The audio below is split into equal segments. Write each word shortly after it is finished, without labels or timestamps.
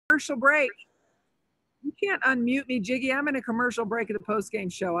commercial break. You can't unmute me, Jiggy. I'm in a commercial break of the post-game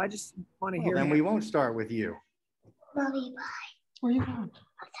show. I just want to hear Then him. we won't start with you. Mommy, bye. Where you going?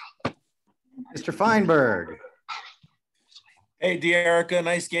 Mr. Feinberg. Hey, De'Erica,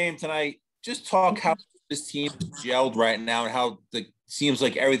 nice game tonight. Just talk how this team is gelled right now and how seems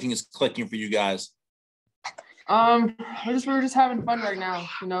like everything is clicking for you guys. We're just having fun right now.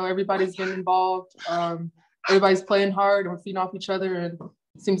 You know, everybody's getting involved. Everybody's playing hard and we're feeding off each other, and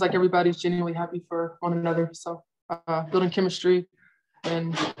it seems like everybody's genuinely happy for one another. So building chemistry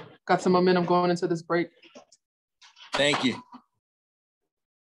and got some momentum going into this break. Thank you.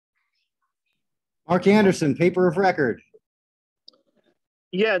 Mark Anderson, paper of record.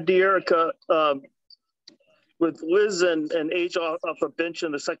 Yeah, De'Erica, with Liz and Age off a bench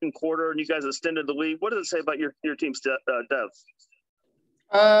in the second quarter and you guys extended the lead, what does it say about your team's depth?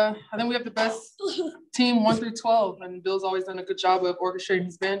 I think we have the best team 1 through 12, and Bill's always done a good job of orchestrating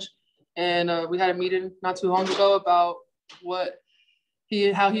his bench. And we had a meeting not too long ago about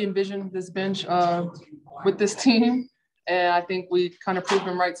how he envisioned this bench with this team. And I think we kind of proved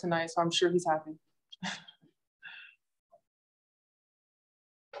him right tonight, so I'm sure he's happy.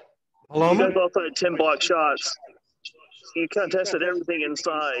 Paloma? You guys also had 10 block shots. You contested everything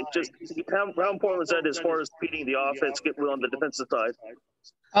inside. Just how important was that as far as beating the offense, getting on the defensive side?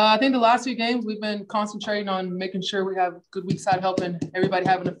 I think the last few games we've been concentrating on making sure we have good weak side help and everybody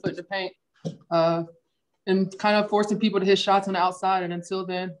having a foot in the paint and kind of forcing people to hit shots on the outside. And until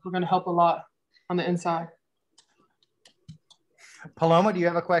then, we're going to help a lot on the inside. Paloma, do you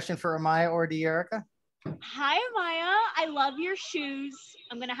have a question for Amaya or De'Erica? Hi, Amaya. I love your shoes.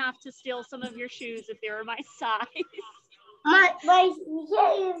 I'm going to have to steal some of your shoes if they were my size. Yeah,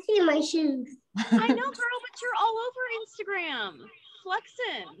 you see my shoes. I know, girl, but you're all over Instagram.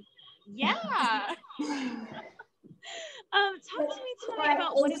 Flexing. Yeah. Talk to me tonight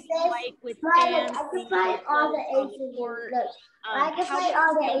about what it's like with fans. I can find all the aces. I can find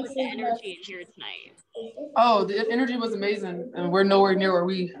all the aces. With the energy in here tonight. Oh, the energy was amazing, and we're nowhere near where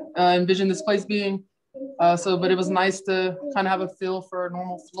we envisioned this place being. But it was nice to kind of have a feel for a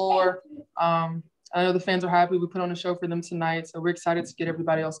normal floor. I know the fans are happy. We put on a show for them tonight, so we're excited to get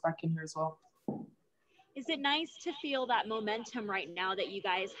everybody else back in here as well. Is it nice to feel that momentum right now that you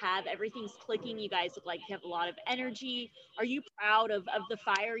guys have? Everything's clicking. You guys look like you have a lot of energy. Are you proud of the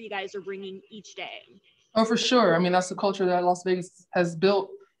fire you guys are bringing each day? Oh, for sure. I mean, that's the culture that Las Vegas has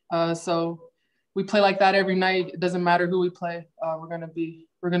built. So we play like that every night. It doesn't matter who we play. We're gonna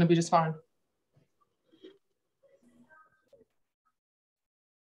be just fine.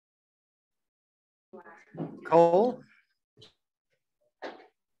 Cole?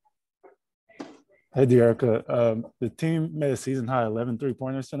 Hey, De'Erica. The team made a season high 11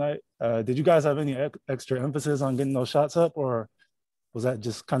 3-pointers tonight. Did you guys have any extra emphasis on getting those shots up, or was that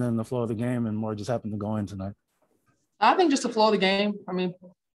just kind of in the flow of the game and more just happened to go in tonight? I think just the flow of the game. I mean,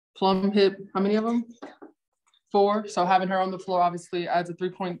 Plum hit how many of them? 4. So having her on the floor obviously adds a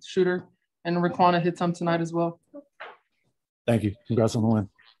 3-point shooter, and Raquana hit some tonight as well. Thank you. Congrats on the win.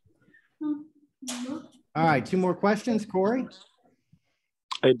 All right, 2 more questions. Corey?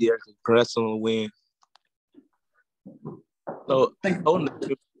 Hey, De'Erica. Congrats on the win. So, on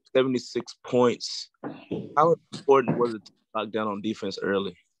the 76 points, how important was it to lock down on defense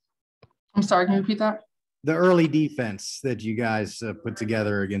early? I'm sorry, can you repeat that? The early defense that you guys put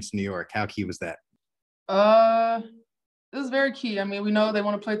together against New York, how key was that? It was very key. I mean, we know they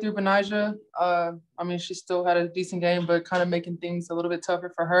want to play through Benijah. I mean, she still had a decent game, but kind of making things a little bit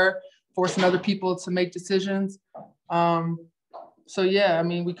tougher for her, forcing other people to make decisions. So yeah, I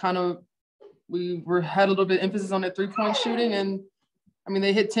mean, we had a little bit of emphasis on that 3-point shooting, and I mean,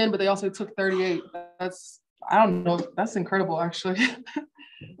 they hit 10, but they also took 38. I don't know, that's incredible, actually.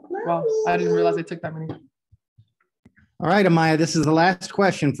 Well, I didn't realize they took that many. All right, Amaya, this is the last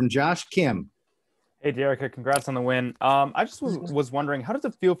question from Josh Kim. Hey, De'Erica, congrats on the win. I just was wondering, how does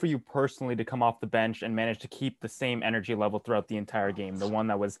it feel for you personally to come off the bench and manage to keep the same energy level throughout the entire game, the one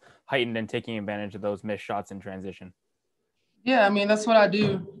that was heightened and taking advantage of those missed shots in transition? Yeah, I mean, that's what I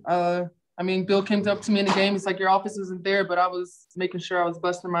do. I mean, Bill came up to me in the game. He's like, your offense isn't there, but I was making sure I was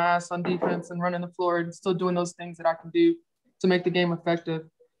busting my ass on defense and running the floor and still doing those things that I can do to make the game effective.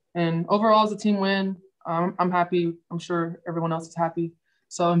 And overall, as a team win, I'm happy. I'm sure everyone else is happy.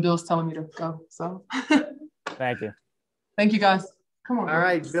 So, and Bill's telling me to go. So, thank you. Thank you, guys. Come on. All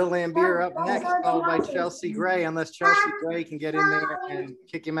right, Bill Lambier up next, followed by Chelsea Gray, unless Chelsea Gray can get in there and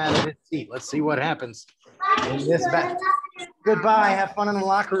kick him out of his seat. Let's see what happens in this battle. Goodbye. Have fun in the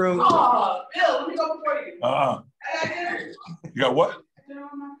locker room. Oh, Bill, let me go before you. You got what?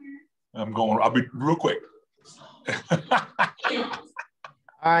 I'm going. I'll be real quick.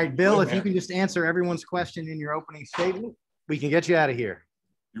 All right, Bill, if you can just answer everyone's question in your opening statement, we can get you out of here.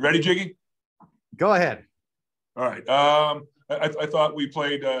 You ready, Jiggy? Go ahead. All right. I thought we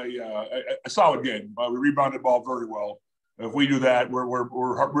played a solid game. We rebounded the ball very well. If we do that,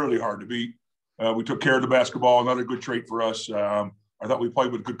 we're really hard to beat. We took care of the basketball, another good trait for us. I thought we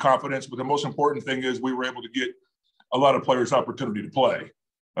played with good confidence, but the most important thing is we were able to get a lot of players opportunity to play.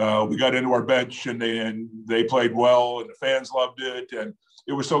 We got into our bench and they played well, and the fans loved it. And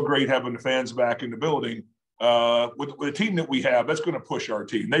it was so great having the fans back in the building. With the team that we have, that's going to push our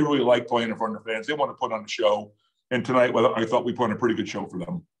team. They really like playing in front of the fans. They want to put on a show. And tonight, well, I thought we put on a pretty good show for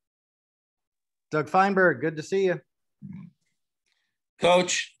them. Doug Feinberg, good to see you.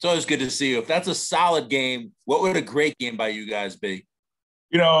 Coach, it's always good to see you. If that's a solid game, what would a great game by you guys be?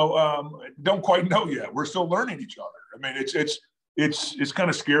 Don't quite know yet. We're still learning each other. I mean, it's kind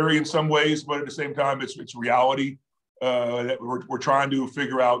of scary in some ways, but at the same time, it's reality that we're trying to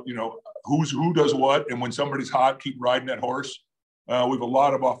figure out, who does what. And when somebody's hot, keep riding that horse. We have a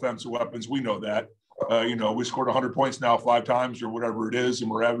lot of offensive weapons. We know that. We scored 100 points now 5 times or whatever it is,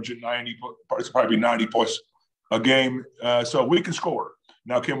 and we're averaging 90, it's probably 90 plus a game. So we can score.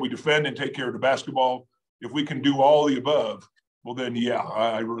 Now, can we defend and take care of the basketball? If we can do all the above, well, then, yeah,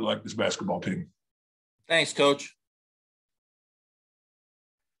 I really like this basketball team. Thanks, Coach.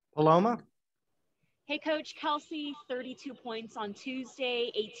 Paloma? Hey, Coach. Kelsey, 32 points on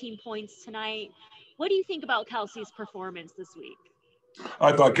Tuesday, 18 points tonight. What do you think about Kelsey's performance this week?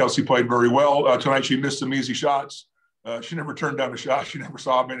 I thought Kelsey played very well. Tonight she missed some easy shots. She never turned down a shot. She never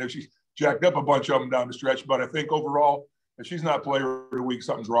saw them. She jacked up a bunch of them down the stretch. But I think overall, if she's not player of the week,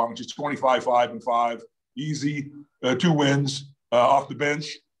 something's wrong. She's 25, 5 and 5. Easy, 2 wins off the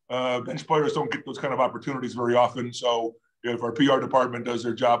bench. Bench players don't get those kind of opportunities very often. So if our PR department does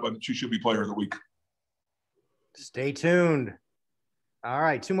their job, she should be player of the week. Stay tuned. All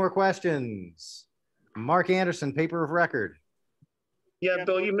right, 2 more questions. Mark Anderson, paper of record. Yeah,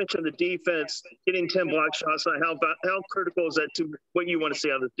 Bill, you mentioned the defense, getting 10 block shots. How critical is that to what you want to see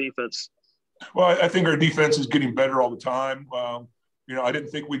out of the defense? Well, I think our defense is getting better all the time. I didn't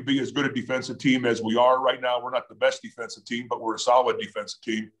think we'd be as good a defensive team as we are right now. We're not the best defensive team, but we're a solid defensive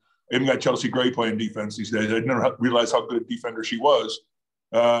team. Even got Chelsea Gray playing defense these days. I didn't realize how good a defender she was.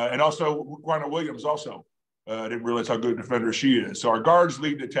 And also, Guana Williams also. I didn't realize how good a defender she is. So our guards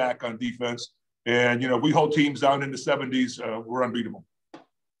lead the attack on defense. And, we hold teams down in the 70s. We're unbeatable.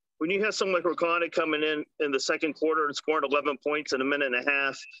 When you have someone like Rakana coming in the second quarter and scoring 11 points in a minute and a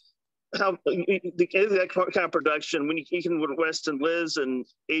half, how that kind of production when you can rest and Liz and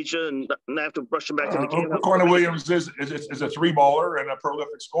Asia and not have to brush them back in the game? Corner Williams is a 3-baller and a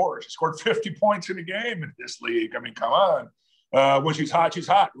prolific scorer. She scored 50 points in a game in this league. I mean, come on. When she's hot,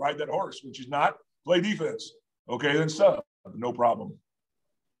 Ride that horse. When she's not, play defense. Okay, then sub. No problem.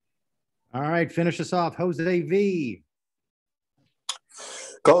 All right, finish us off. Jose V.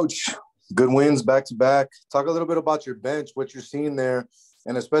 Coach, good wins back to back. Talk a little bit about your bench, what you're seeing there,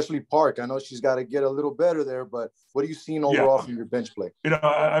 and especially Park. I know she's got to get a little better there, but what are you seeing overall from your bench play?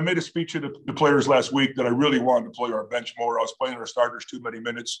 I made a speech to the players last week that I really wanted to play our bench more. I was playing our starters too many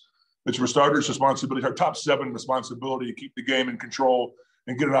minutes. It's our starters' responsibility, our top 7 responsibility to keep the game in control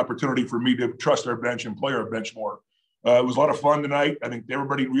and get an opportunity for me to trust our bench and play our bench more. It was a lot of fun tonight. I think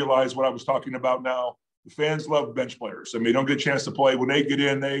everybody realized what I was talking about now. The fans love bench players. I mean, they don't get a chance to play. When they get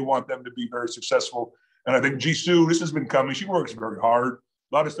in, they want them to be very successful. And I think Jisoo, this has been coming. She works very hard.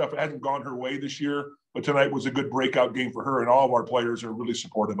 A lot of stuff hasn't gone her way this year, but tonight was a good breakout game for her, and all of our players are really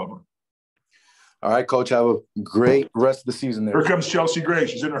supportive of her. All right, Coach, have a great rest of the season there. Here comes Chelsea Gray.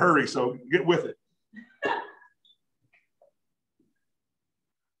 She's in a hurry, so get with it.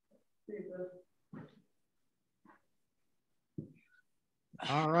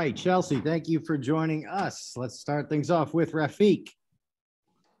 All right, Chelsea, thank you for joining us. Let's start things off with Rafiq.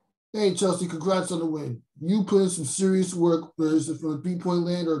 Hey, Chelsea, congrats on the win. You put in some serious work, whether it's from 3-point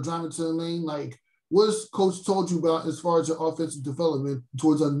land or driving to the lane. Like, what has Coach told you about as far as your offensive development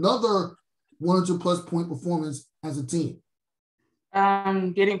towards another 100-plus point performance as a team?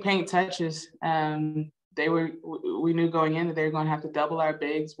 Getting paint touches. We knew going in that they were going to have to double our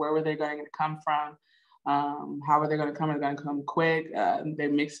bigs. Where were they going to come from? How are they going to come? Are they going to come quick? They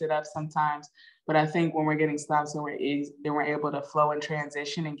mix it up sometimes. But I think when we're getting stops and we're able to flow and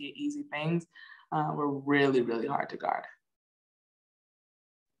transition and get easy things, we're really, really hard to guard.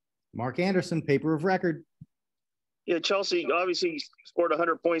 Mark Anderson, paper of record. Yeah, Chelsea obviously scored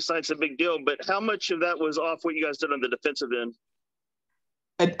 100 points. That's a big deal. But how much of that was off what you guys did on the defensive end?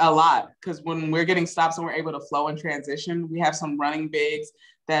 A lot, because when we're getting stops and we're able to flow and transition, we have some running bigs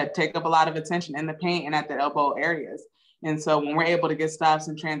that take up a lot of attention in the paint and at the elbow areas. And so when we're able to get stops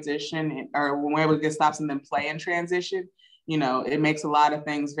in transition, or when we're able to get stops and then play in transition, you know, it makes a lot of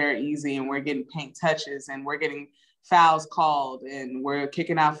things very easy, and we're getting paint touches, and we're getting fouls called, and we're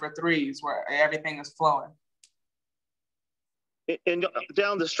kicking out for threes where everything is flowing. And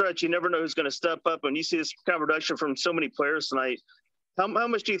down the stretch, you never know who's going to step up. And you see this kind of production from so many players tonight. How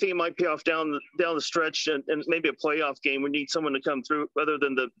much do you think it might pay off down the stretch and maybe a playoff game? We need someone to come through other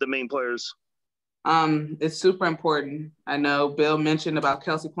than the main players. It's super important. I know Bill mentioned about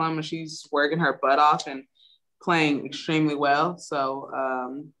Kelsey Plum, and she's working her butt off and playing extremely well. So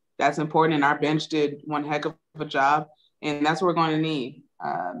that's important. And our bench did one heck of a job. And that's what we're going to need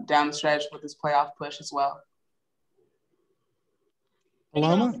down the stretch with this playoff push as well.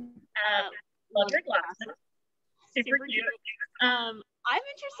 Paloma? Love your glasses. Super cute. I'm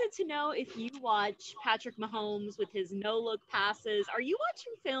interested to know if you watch Patrick Mahomes with his no-look passes. Are you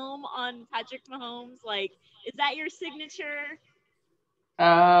watching film on Patrick Mahomes? Like, is that your signature?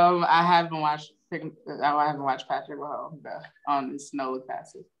 I haven't watched Patrick Mahomes on his no-look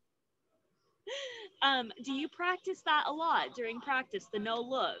passes. Do you practice that a lot during practice, the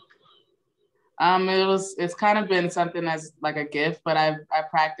no-look? It's kind of been something that's like a gift, but I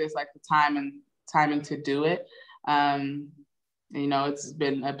practice like the timing to do it. You know, it's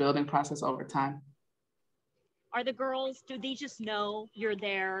been a building process over time. Are the girls, do they just know you're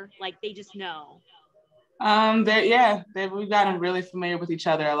there? Like, they just know? We've gotten really familiar with each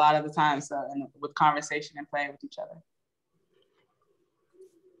other a lot of the time. So, and with conversation and playing with each other.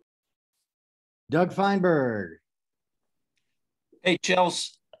 Doug Feinberg. Hey,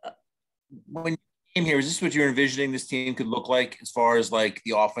 Chelsea, when you came here, is this what you're envisioning this team could look like as far as like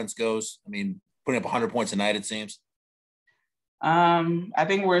the offense goes? I mean, putting up 100 points a night, it seems. I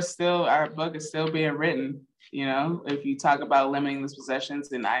think our book is still being written. You know, if you talk about limiting these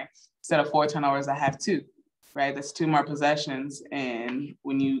possessions, and instead of 4 turnovers, I have 2, right? That's 2 more possessions. And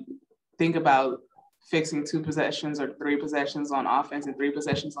when you think about fixing 2 possessions or 3 possessions on offense and 3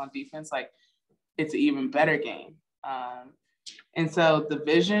 possessions on defense, like, it's an even better game. And so the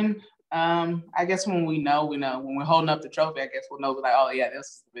vision, I guess when we know, when we're holding up the trophy, I guess we'll know, like, oh yeah, this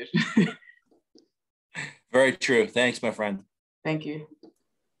is the vision. Very true. Thanks, my friend. Thank you.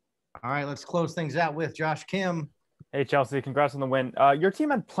 All right, let's close things out with Josh Kim. Hey, Chelsea, congrats on the win. Your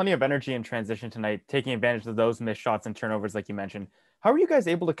team had plenty of energy in transition tonight, taking advantage of those missed shots and turnovers, like you mentioned. How were you guys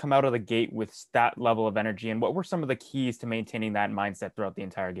able to come out of the gate with that level of energy, and what were some of the keys to maintaining that mindset throughout the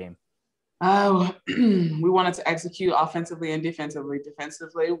entire game? We wanted to execute offensively and defensively.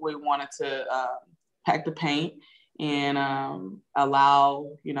 Defensively, we wanted to pack the paint and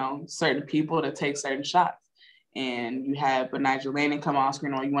allow, certain people to take certain shots. And you have Benijah Lanning come off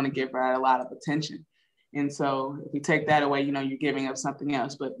screen, or you want to give her a lot of attention. And so if you take that away, you're giving up something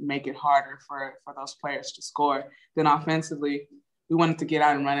else, but make it harder for those players to score. Then offensively, we wanted to get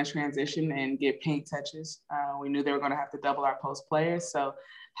out and run a transition and get paint touches. We knew they were going to have to double our post players. So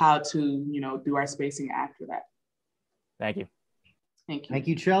how to, do our spacing after that. Thank you. Thank you. Thank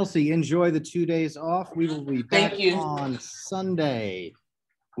you, Chelsea. Enjoy the 2 days off. We will be back on Sunday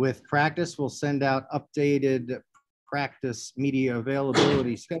with practice. We'll send out updated practice media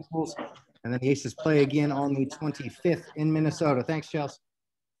availability schedules. And then the Aces play again on the 25th in Minnesota. Thanks, Chelsea.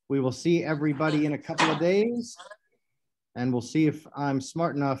 We will see everybody in a couple of days. And we'll see if I'm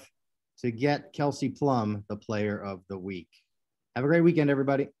smart enough to get Kelsey Plum the player of the week. Have a great weekend,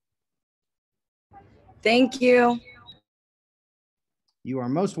 everybody. Thank you. You are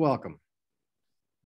most welcome.